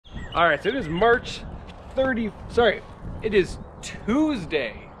All right, so it is March 30, sorry, it is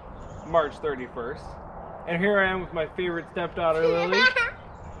Tuesday, March 31st. And here I am with my favorite stepdaughter, Lily.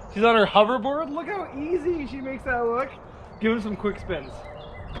 She's on her hoverboard. Look how easy she makes that look. Give it some quick spins.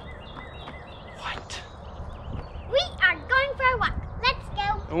 What? We are going for a walk. Let's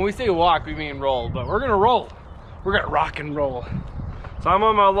go. And when we say walk, we mean roll, but we're gonna roll. We're gonna rock and roll. So I'm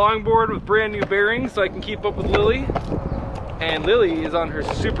on my longboard with brand new bearings so I can keep up with Lily. And Lily is on her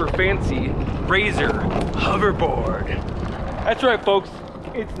super fancy Razor hoverboard. That's right, folks,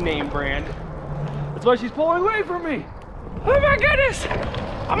 it's name brand. That's why she's pulling away from me. Oh my goodness,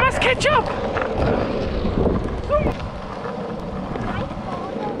 I must catch up.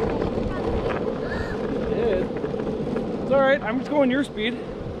 It is. It's all right, I'm just going your speed.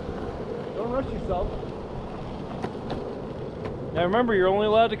 Don't rush yourself. Now remember, you're only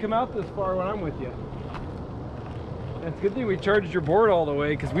allowed to come out this far when I'm with you. And it's a good thing we charged your board all the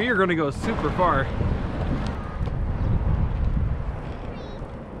way because we are going to go super far.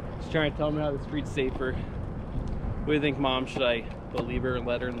 She's trying to tell me how the street's safer. What do you think, Mom? Should I believe her and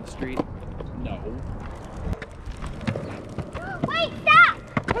let her in the street? No. Wait, stop!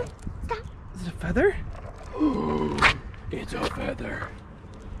 Stop. Is it a feather? It's a feather.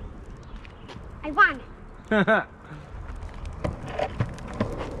 I want it.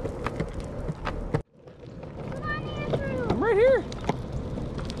 I'm right here.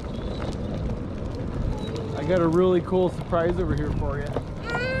 I got a really cool surprise over here for you.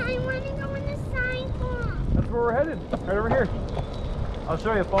 I want to go on the sidewalk. That's where we're headed, right over here. I'll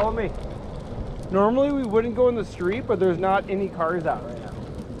show you, follow me. Normally we wouldn't go in the street, but there's not any cars out right now.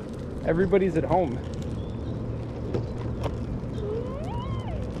 Everybody's at home.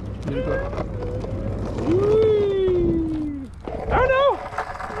 Whee! Oh no!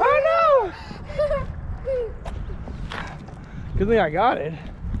 Oh no! Good thing I got it.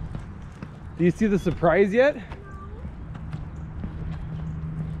 Do you see the surprise yet?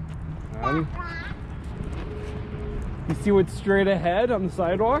 You see what's straight ahead on the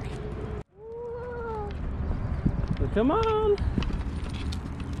sidewalk? So come on.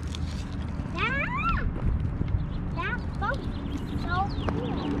 That boat is so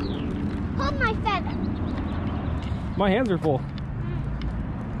cool. Hold my feather. My hands are full.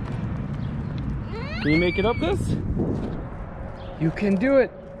 Can you make it up this? You can do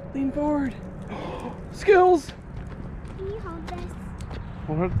it. Lean forward. Skills. Can you hold this?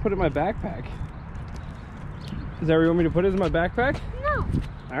 I'll have to put it in my backpack. Is that where you want me to put it in my backpack? No.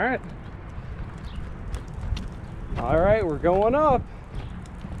 All right. All right, we're going up.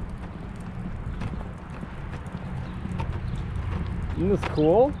 Isn't this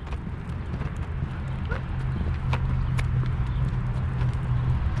cool?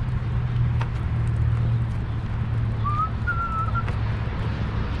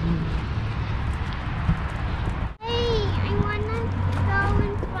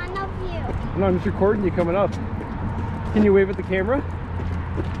 No, I'm just recording you coming up. Can you wave at the camera?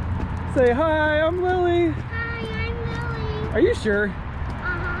 Say, hi, I'm Lily. Hi, I'm Lily. Are you sure?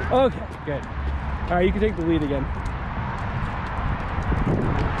 Uh-huh. Okay, good. All right, you can take the lead again.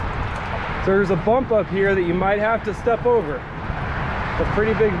 So there's a bump up here that you might have to step over. It's a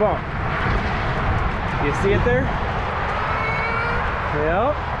pretty big bump. You see it there?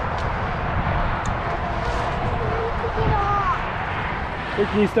 Yep. Here,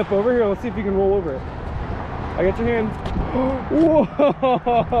 can you step over here? Let's see if you can roll over it. I got your hand. Whoa!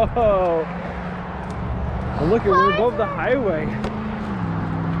 Oh, look, we're above the highway.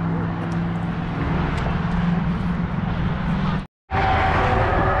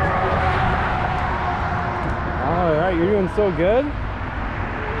 All right, you're doing so good.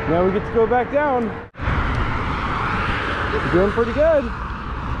 Now we get to go back down. You're doing pretty good.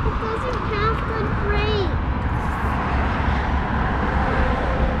 It doesn't have good brakes.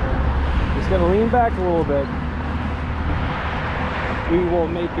 Just gotta lean back a little bit. We will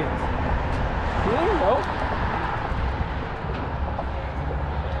make it. There we go.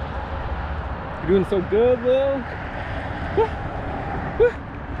 You're doing so good, Lil.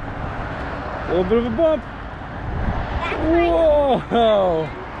 A little bit of a bump. Whoa!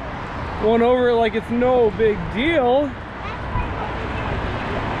 Going over it like it's no big deal.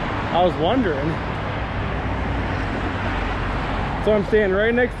 I was wondering. So I'm standing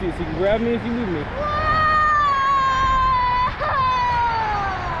right next to you, so you can grab me if you need me.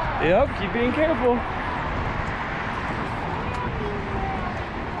 Yep, keep being careful.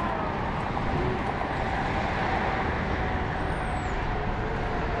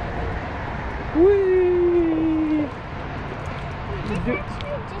 Whee! Just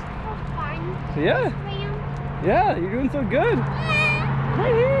for fun. Yeah. Yeah, you're doing so good.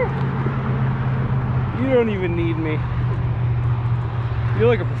 Right here. You don't even need me. You're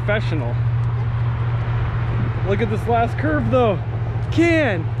like a professional. Look at this last curve though.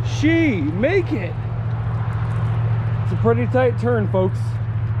 Can she make it? It's a pretty tight turn, folks.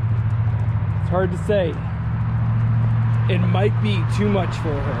 It's hard to say. It might be too much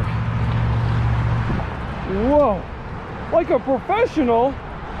for her. Whoa, like a professional.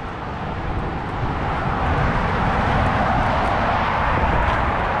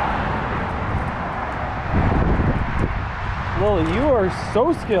 Lily, you are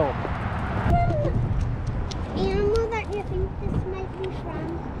so skilled. Animal that you think this might be from?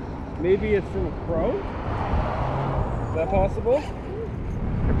 Maybe it's from a crow? Is that possible?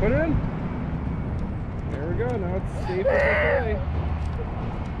 Here, put it in. There we go, now it's safe as okay.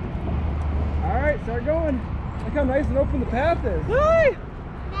 Alright, start going. Look how nice and open the path is. Lily!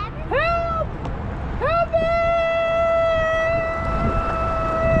 Help! Help me!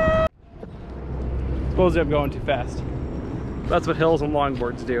 Suppose I'm going too fast. That's what hills and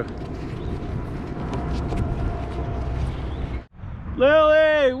longboards do.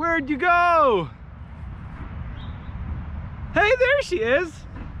 Lily, where'd you go? Hey, there she is.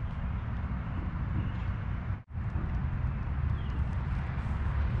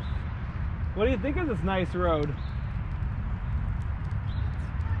 What do you think of this nice road?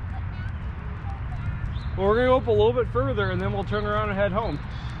 Well, we're gonna go up a little bit further and then we'll turn around and head home.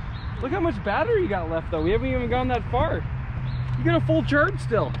 Look how much battery you got left though. We haven't even gone that far. You got a full charge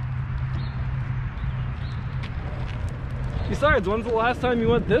still. Besides, when's the last time you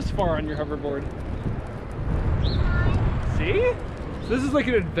went this far on your hoverboard? See? This is like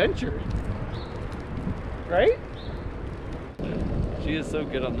an adventure. Right? She is so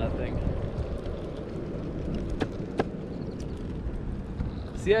good on that thing.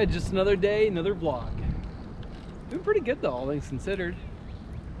 So yeah, just another day, another vlog. Doing pretty good though, all things considered.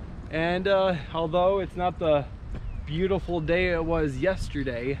 And although it's not the beautiful day it was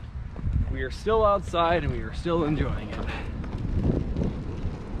yesterday, we are still outside and we are still enjoying it.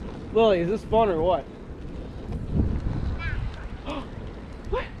 Lily, is this fun or what?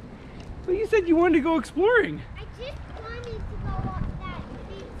 What? But you said you wanted to go exploring. I just wanted to go up that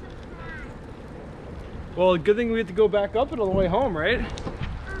big surprise. Well, good thing we have to go back up it on the way home, right?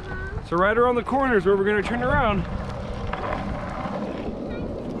 So right around the corner is where we're gonna turn around.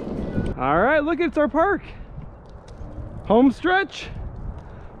 All right, look, it's our park. Home stretch.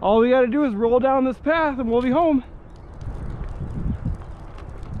 All we gotta do is roll down this path and we'll be home.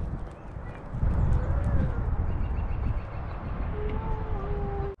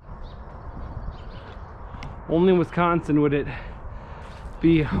 Only in Wisconsin would it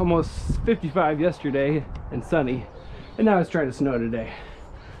be almost 55 yesterday and sunny, and now it's trying to snow today.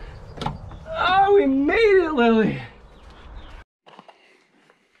 Oh, we made it, Lily!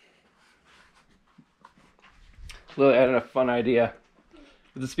 Lily, I had a fun idea.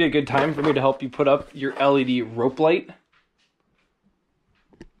 Would this be a good time for me to help you put up your LED rope light?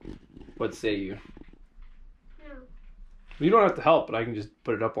 What say you? No. You don't have to help, but I can just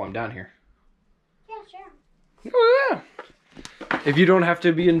put it up while I'm down here. Yeah, sure. Oh yeah. If you don't have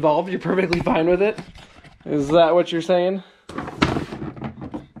to be involved, you're perfectly fine with it. Is that what you're saying?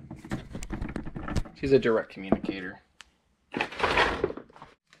 She's a direct communicator. Perfect.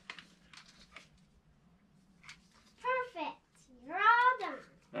 You're all done.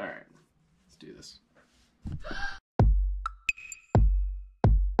 All right, let's do this.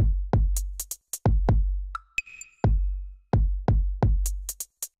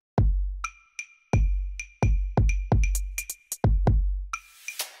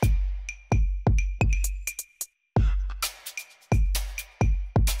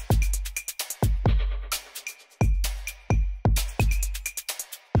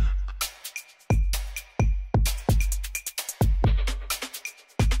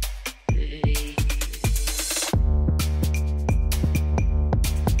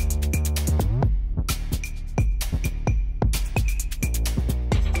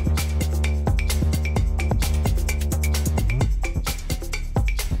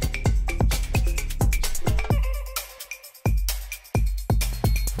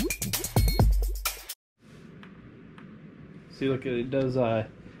 See, look, it does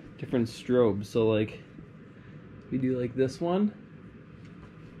different strobes. So like, we do like this one.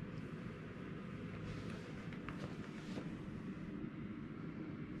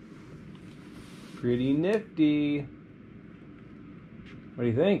 Pretty nifty. What do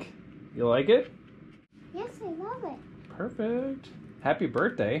you think? You like it? Yes, I love it. Perfect. Happy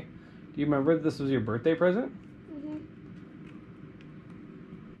birthday. Do you remember this was your birthday present? Mm-hmm.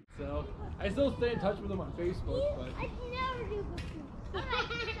 So, I still stay in touch with him on Facebook, but... I can never do before.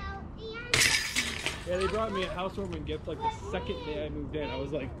 Yeah, they brought me a housewarming gift like the second day I moved in. I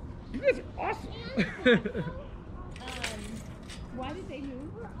was like, you guys are awesome. Why did they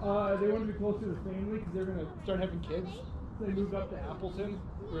move? They wanted to be closer to the family because they're gonna start having kids. So they moved up to Appleton,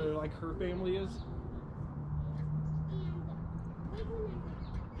 where like her family is.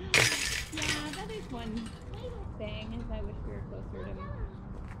 Yeah, that is one thing, is I wish we were closer to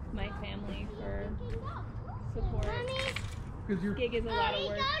my family for support. Because you're. Gig is a lot of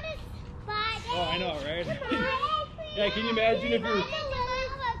work. Oh, I know, right? Yeah, can you imagine if you're.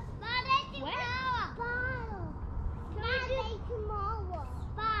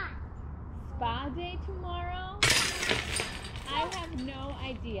 Spa day tomorrow? I have no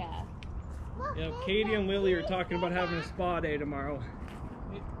idea. Yeah, Katie and Lily are talking about having a spa day tomorrow.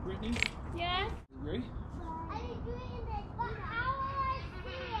 Hey, Brittany, Yes? you ready?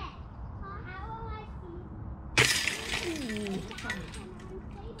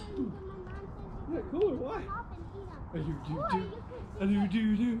 Yeah, cooler, why? I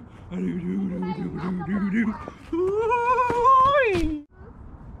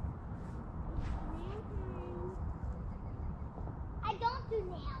don't do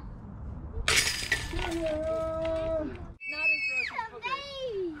nails.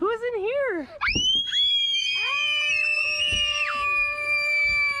 Who's in here?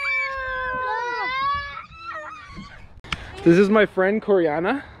 This is my friend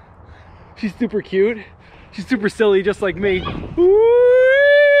Coriana. She's super cute. She's super silly, just like me.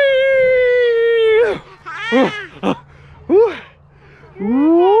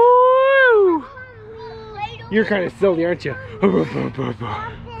 You're kind of silly, aren't you?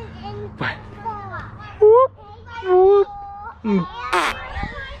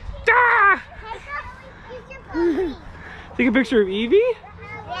 Take a picture of Evie?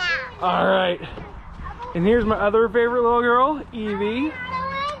 All right. And here's my other favorite little girl, Evie.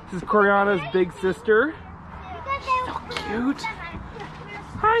 This is Coriana's big sister. So cute.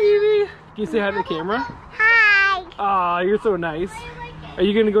 Hi, Evie. Can you say hi to the camera? Hi. Aw, you're so nice. Are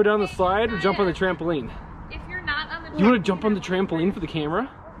you gonna go down the slide or jump on the trampoline? If you're not on the You wanna jump on the trampoline for the camera?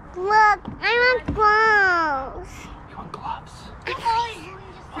 Look, I want gloves. You want gloves?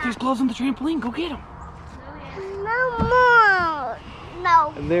 Oh, there's gloves on the trampoline. Go get them. No more.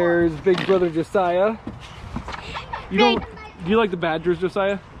 No. And there's big brother Josiah. Do you like the Badgers,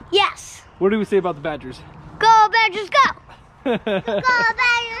 Josiah? Yes. What do we say about the Badgers? Go Badgers, go. Go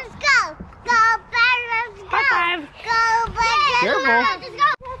Badgers, go. Go Badgers, go. High five. Go Badgers, Careful.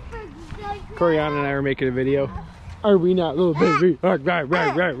 go. Coriana and I are making a video. Are we not, little baby? Right.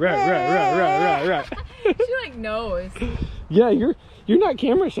 She like knows. Yeah, you're not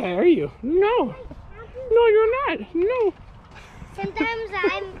camera shy, are you? No. No, you're not. No. Sometimes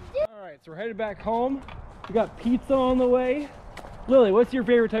I'm. All right, so we're headed back home. We got pizza on the way. Lily, what's your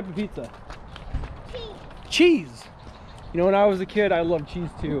favorite type of pizza? Cheese. You know, when I was a kid, I loved cheese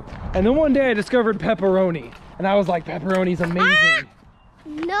too. And then one day I discovered pepperoni. And I was like, pepperoni's amazing.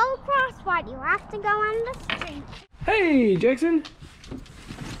 No crosswalk. You have to go on the street. Hey, Jackson.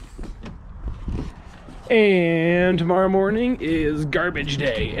 And tomorrow morning is garbage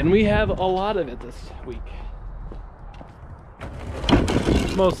day. And we have a lot of it this week.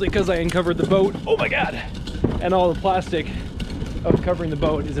 Mostly because I uncovered the boat. Oh my God. And all the plastic of covering the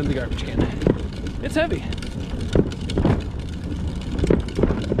boat is in the garbage can. It's heavy.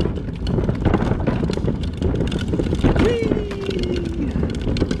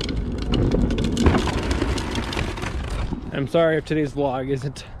 I'm sorry if today's vlog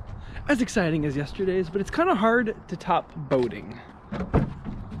isn't as exciting as yesterday's, but it's kind of hard to top boating.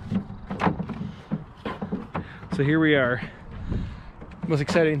 So here we are. Most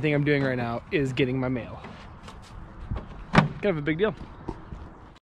exciting thing I'm doing right now is getting my mail. Kind of a big deal.